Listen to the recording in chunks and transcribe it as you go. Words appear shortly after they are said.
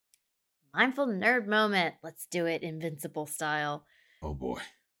Mindful nerd moment. Let's do it Invincible style. Oh boy.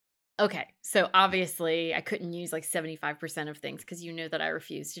 Okay, so obviously I couldn't use like 75% of things because you know that I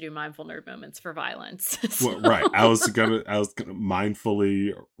refuse to do mindful nerd moments for violence. So Well, right. I was gonna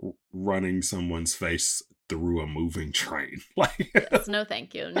mindfully running someone's face through a moving train. Like yes, no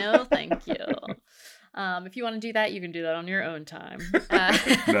thank you. No thank you. If you want to do that, you can do that on your own time.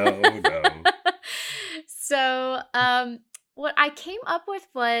 no, no. So what I came up with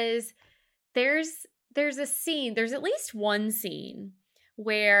was there's there's a scene, there's at least one scene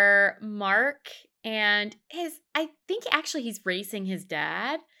where Mark and his I think actually he's racing his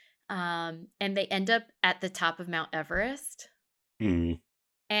dad, and they end up at the top of Mount Everest. Mm,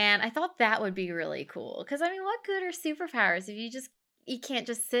 And I thought that would be really cool because I mean, what good are superpowers if you can't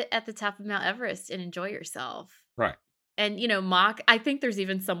just sit at the top of Mount Everest and enjoy yourself? right. And mock. I think there's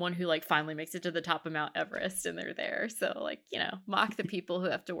even someone who like finally makes it to the top of Mount Everest and they're there. So like mock the people who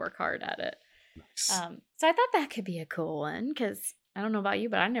have to work hard at it. Nice. So I thought that could be a cool one because I don't know about you,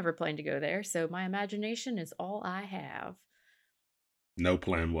 but I never planned to go there. So my imagination is all I have. No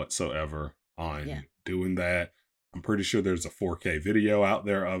plan whatsoever Yeah. on doing that. I'm pretty sure there's a 4K video out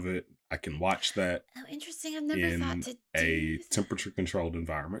there of it. I can watch that Oh, interesting. I've never thought in to a do temperature controlled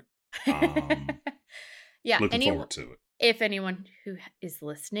environment. that. Yeah. Looking forward to it. If anyone who is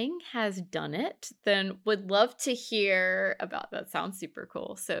listening has done it, then would love to hear about that. Sounds super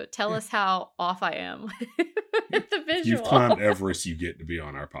cool. So tell Yeah. us how off I am with the If you've visual. climbed Everest, you get to be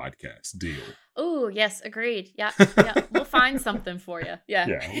on our podcast. Deal. Oh, yes, agreed. Yeah, yeah. We'll find something for you. Yeah.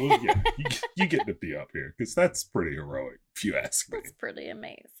 Yeah, well, yeah, you get to be up here because that's pretty heroic, if you ask me. That's pretty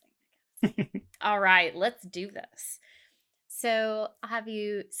amazing. All right, let's do this. So I'll have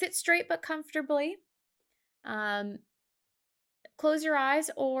you sit straight but comfortably. Um, Close your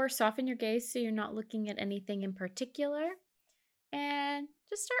eyes or soften your gaze so you're not looking at anything in particular. And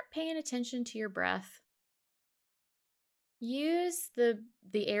just start paying attention to your breath. Use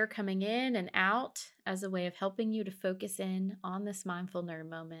the air coming in and out as a way of helping you to focus in on this mindful nerd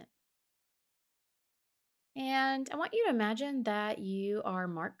moment. And I want you to imagine that you are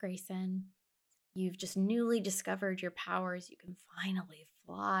Mark Grayson. You've just newly discovered your powers. You can finally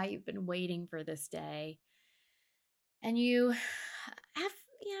fly. You've been waiting for this day. And you've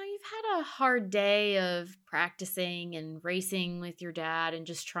had a hard day of practicing and racing with your dad and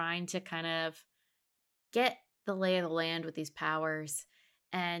just trying to kind of get the lay of the land with these powers.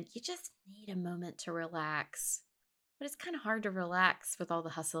 And you just need a moment to relax. But it's kind of hard to relax with all the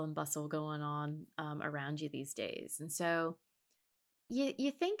hustle and bustle going on around you these days. And so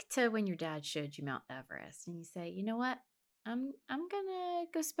you think to when your dad showed you Mount Everest and you say, you know what? I'm gonna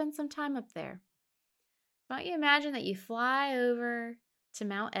go spend some time up there. Why don't you imagine that you fly over to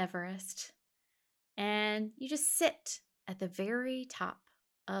Mount Everest and you just sit at the very top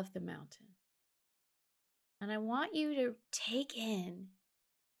of the mountain. And I want you to take in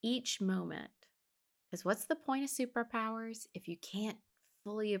each moment. Because what's the point of superpowers if you can't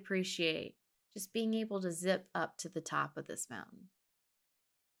fully appreciate just being able to zip up to the top of this mountain?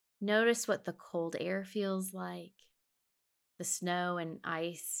 Notice what the cold air feels like, the snow and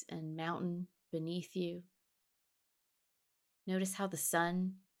ice and mountain beneath you. Notice how the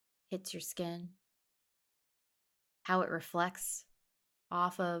sun hits your skin, how it reflects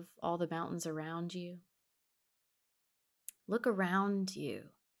off of all the mountains around you. Look around you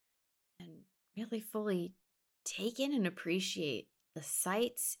and really fully take in and appreciate the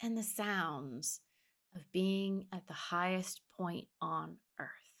sights and the sounds of being at the highest point on earth.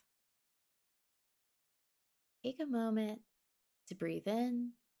 Take a moment to breathe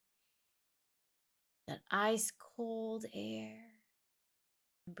in that ice cold air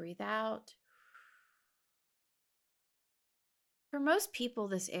and breathe out. For most people,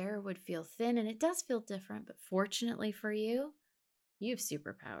 this air would feel thin, and it does feel different, but fortunately for you, you have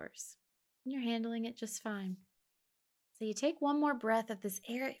superpowers. And you're handling it just fine. So you take one more breath of this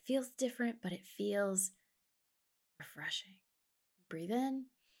air. It feels different, but it feels refreshing. You breathe in,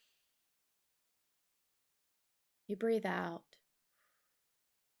 you breathe out.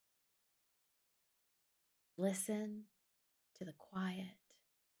 Listen to the quiet,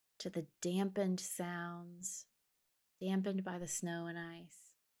 to the dampened sounds, dampened by the snow and ice.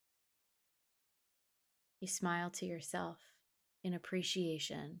 You smile to yourself in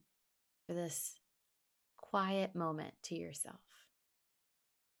appreciation for this quiet moment to yourself.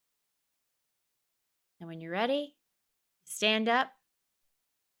 And when you're ready, you stand up,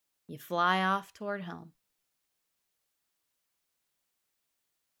 you fly off toward home.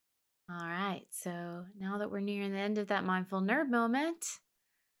 All right, so now that we're nearing the end of that mindful nerd moment,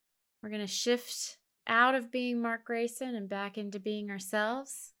 we're going to shift out of being Mark Grayson and back into being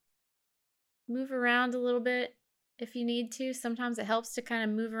ourselves. move around a little bit if you need to. Sometimes it helps to kind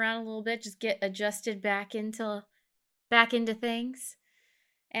of move around a little bit, just get adjusted back into things.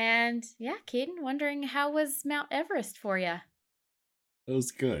 And yeah, Caden, wondering how was Mount Everest for you? It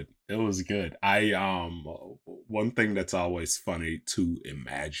was good. It was good. I one thing that's always funny to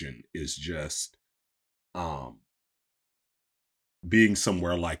imagine is just um being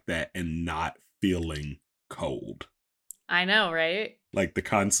somewhere like that and not feeling cold. I know, right? Like the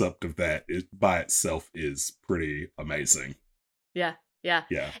concept of that is by itself is pretty amazing. Yeah, yeah.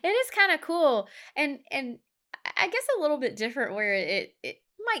 Yeah. It is kind of cool, and I guess a little bit different where it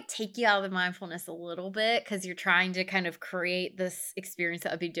might take you out of the mindfulness a little bit because you're trying to kind of create this experience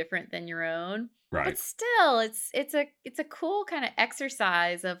that would be different than your own. But Right. still, it's a cool kind of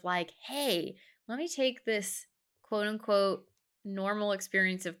exercise of like, hey, let me take this quote unquote normal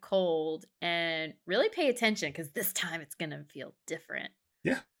experience of cold and really pay attention because this time it's gonna feel different.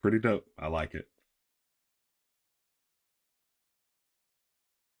 Yeah, pretty dope. I like it.